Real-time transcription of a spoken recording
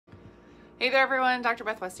Hey there everyone, Dr.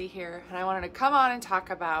 Beth Westy here, and I wanted to come on and talk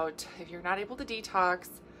about if you're not able to detox,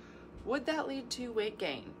 would that lead to weight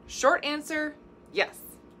gain? Short answer, yes,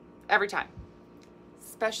 every time,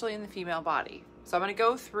 especially in the female body. So I'm going to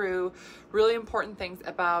go through really important things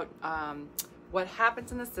about what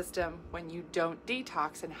happens in the system when you don't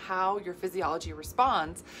detox and how your physiology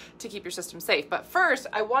responds to keep your system safe. But first,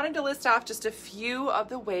 I wanted to list off just a few of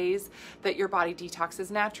the ways that your body detoxes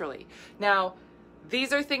naturally. Now,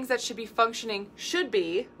 these are things that should be functioning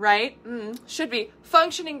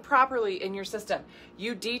properly in your system.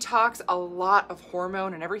 You detox a lot of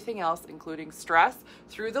hormone and everything else, including stress,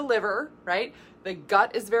 through the liver, right? The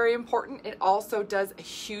gut is very important. It also does a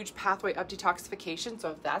huge pathway of detoxification.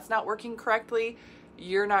 So if that's not working correctly,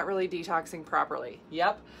 you're not really detoxing properly.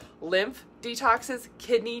 Yep. Lymph detoxes,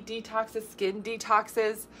 kidney detoxes, skin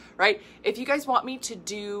detoxes, right? If you guys want me to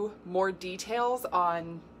do more details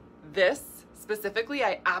on this, specifically,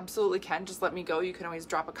 I absolutely can. Just let me go. You can always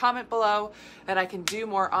drop a comment below and I can do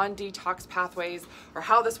more on detox pathways or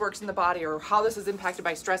how this works in the body or how this is impacted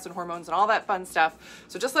by stress and hormones and all that fun stuff.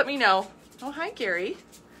 So just let me know. Oh, hi, Gary.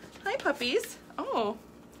 Hi, puppies. Oh,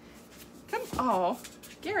 come. Oh,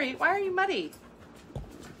 Gary, why are you muddy?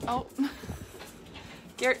 Oh,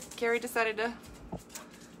 Gary decided to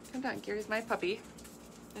come down. Gary's my puppy.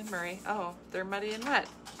 And Murray. Oh, they're muddy and wet.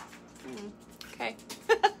 Okay.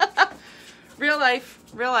 Real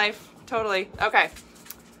life, totally. Okay,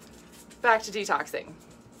 back to detoxing.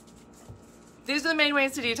 These are the main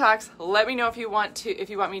ways to detox. Let me know if you want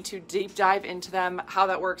me to deep dive into them, how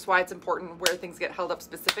that works, why it's important, where things get held up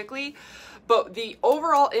specifically. But the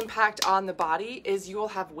overall impact on the body is you will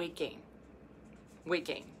have weight gain.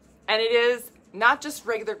 And it is not just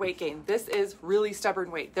regular weight gain. This is really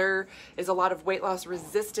stubborn weight. There is a lot of weight loss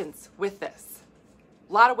resistance with this.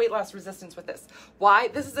 A lot of weight loss resistance with this. Why?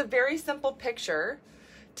 This is a very simple picture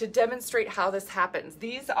to demonstrate how this happens.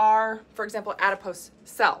 These are, for example, adipose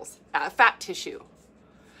cells, fat tissue.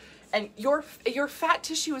 And your fat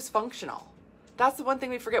tissue is functional. That's the one thing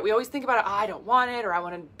we forget. We always think about, I don't want it, or I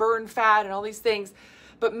want to burn fat and all these things.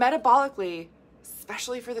 But metabolically,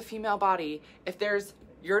 especially for the female body, if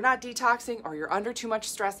you're not detoxing or you're under too much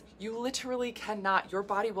stress, you literally cannot. Your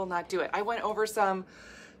body will not do it. I went over some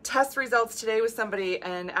test results today with somebody,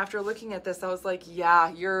 and after looking at this, I was like, yeah,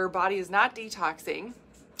 your body is not detoxing.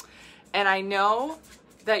 And I know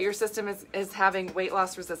that your system is having weight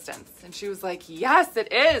loss resistance. And she was like, yes,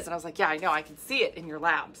 it is. And I was like, yeah, I know. I can see it in your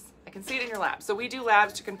labs. So we do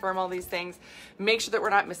labs to confirm all these things, make sure that we're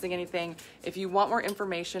not missing anything. If you want more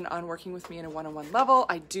information on working with me in a one-on-one level,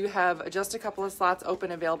 I do have just a couple of slots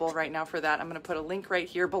open available right now for that. I'm going to put a link right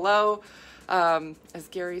here below. As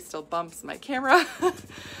Gary still bumps my camera.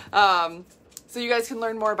 So you guys can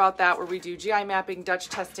learn more about that, where we do GI mapping, Dutch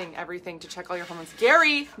testing, everything to check all your hormones.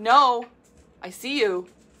 Gary, no, I see you,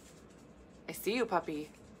 puppy.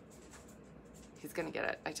 He's gonna get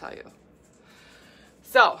it, I tell you.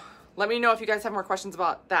 So let me know if you guys have more questions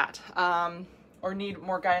about that, or need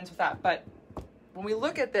more guidance with that. But when we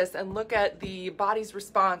look at this and look at the body's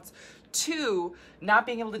response to not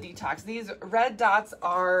being able to detox, these red dots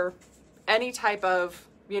are any type of,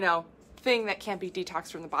 thing that can't be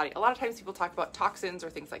detoxed from the body. A lot of times people talk about toxins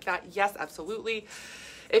or things like that. Yes, absolutely.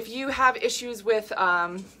 If you have issues with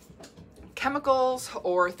chemicals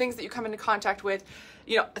or things that you come into contact with,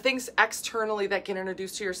 things externally that get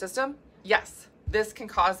introduced to your system, yes, this can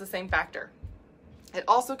cause the same factor. It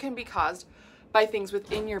also can be caused by things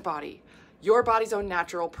within your body's own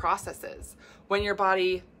natural processes. When your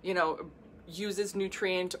body, uses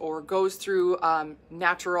nutrient or goes through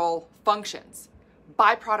natural functions,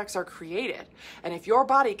 byproducts are created. And if your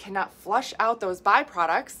body cannot flush out those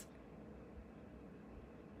byproducts,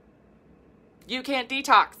 you can't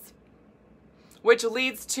detox, which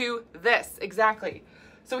leads to this exactly.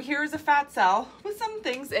 So here's a fat cell with some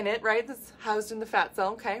things in it, right? That's housed in the fat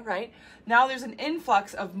cell, okay, right? Now there's an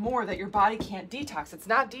influx of more that your body can't detox. It's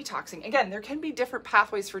not detoxing. Again, there can be different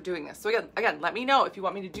pathways for doing this. So again, let me know if you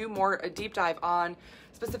want me to do a deep dive on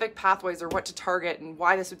specific pathways or what to target and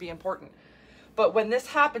why this would be important. But when this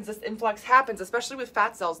happens, this influx happens, especially with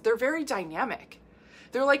fat cells, they're very dynamic.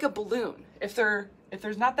 They're like a balloon. If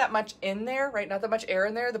there's not that much in there, right, not that much air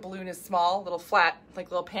in there, the balloon is small, little flat, like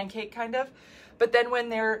little pancake kind of. But then when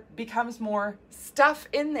there becomes more stuff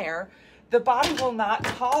in there, the body will not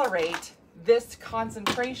tolerate this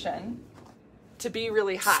concentration to be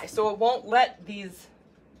really high. So it won't let this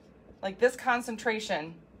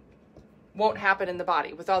concentration won't happen in the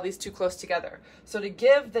body with all these too close together. So to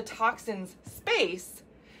give the toxins space,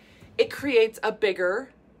 it creates a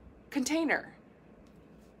bigger container,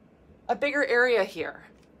 a bigger area here.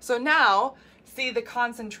 So now see the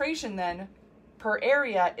concentration then per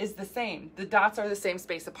area is the same. The dots are the same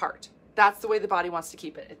space apart. That's the way the body wants to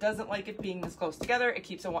keep it. It doesn't like it being this close together. It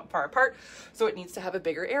keeps it far apart. So it needs to have a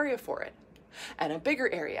bigger area for it, and a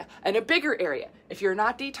bigger area, and a bigger area if you're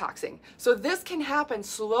not detoxing. So this can happen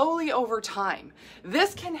slowly over time.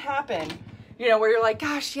 This can happen, you know, where you're like,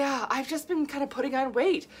 gosh, yeah, I've just been kind of putting on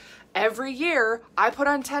weight. Every year I put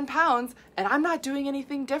on 10 pounds and I'm not doing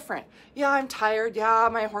anything different. Yeah, I'm tired. Yeah,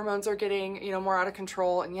 my hormones are getting, you know, more out of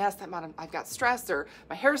control. And yes, I've got stress, or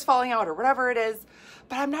my hair's falling out, or whatever it is,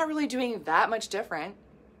 but I'm not really doing that much different.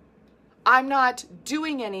 I'm not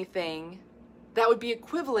doing anything that would be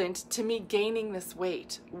equivalent to me gaining this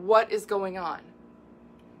weight. What is going on?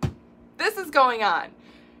 This is going on.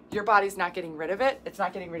 Your body's not getting rid of it. It's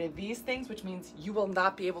not getting rid of these things, which means you will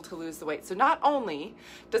not be able to lose the weight. So not only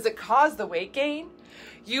does it cause the weight gain,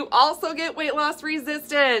 you also get weight loss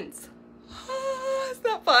resistance. Isn't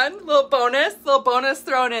that fun? Little bonus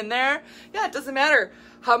thrown in there. Yeah, it doesn't matter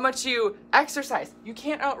how much you exercise. You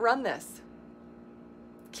can't outrun this.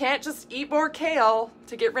 Can't just eat more kale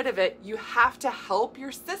to get rid of it. You have to help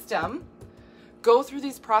your system go through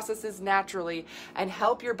these processes naturally and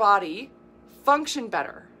help your body function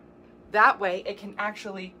better. That way it can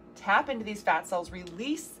actually tap into these fat cells,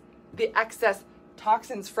 release the excess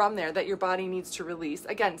toxins from there that your body needs to release.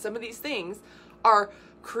 Again, some of these things are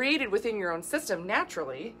created within your own system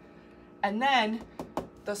naturally, and then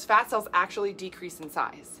those fat cells actually decrease in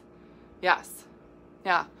size. Yes.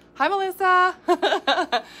 Yeah. Hi, Melissa.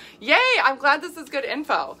 Yay, I'm glad this is good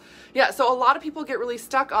info. Yeah, so a lot of people get really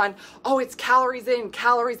stuck on, oh, it's calories in,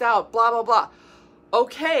 calories out, blah, blah, blah.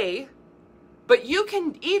 Okay, but you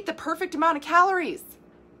can eat the perfect amount of calories.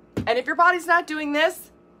 And if your body's not doing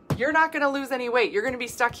this, you're not going to lose any weight. You're going to be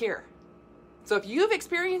stuck here. So if you've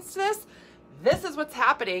experienced this, this is what's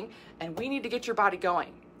happening, and we need to get your body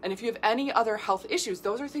going. And if you have any other health issues,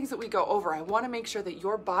 those are things that we go over. I want to make sure that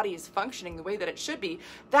your body is functioning the way that it should be.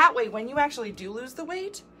 That way, when you actually do lose the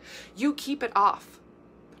weight, you keep it off.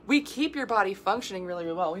 We keep your body functioning really,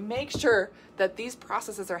 really well. We make sure that these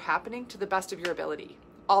processes are happening to the best of your ability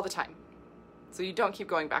all the time, so you don't keep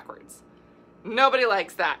going backwards. Nobody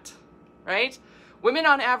likes that, right? Women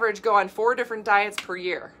on average go on 4 different diets per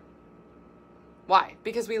year. Why?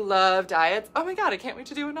 Because we love diets. Oh my God, I can't wait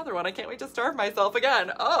to do another one. I can't wait to starve myself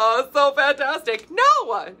again. Oh, so fantastic. No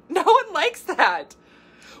one likes that.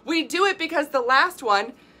 We do it because the last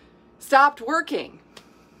one stopped working.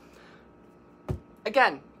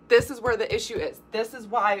 Again, this is where the issue is. This is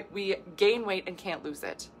why we gain weight and can't lose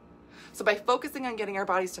it. So by focusing on getting our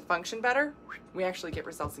bodies to function better, we actually get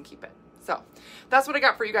results and keep it. So that's what I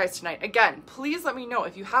got for you guys tonight. Again, please let me know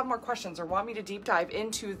if you have more questions or want me to deep dive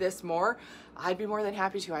into this more. I'd be more than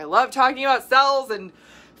happy to. I love talking about cells and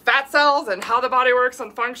fat cells and how the body works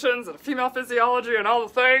and functions and female physiology and all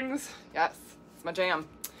the things. Yes, it's my jam.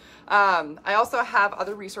 I also have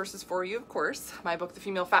other resources for you, of course. My book, The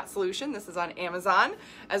Female Fat Solution, this is on Amazon,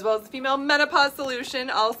 as well as The Female Menopause Solution,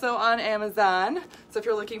 also on Amazon. So if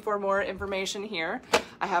you're looking for more information here,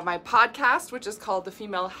 I have my podcast, which is called The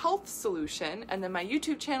Female Health Solution, and then my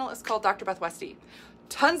YouTube channel is called Dr. Beth Westy.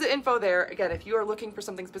 Tons of info there. Again, if you are looking for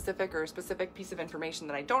something specific or a specific piece of information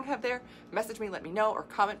that I don't have there, message me, let me know, or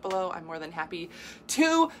comment below. I'm more than happy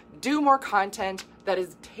to do more content that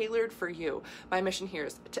is tailored for you. My mission here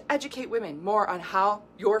is to educate women more on how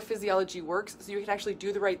your physiology works so you can actually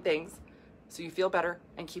do the right things so you feel better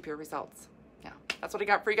and keep your results. Yeah, that's what I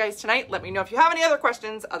got for you guys tonight. Let me know if you have any other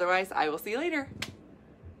questions. Otherwise, I will see you later.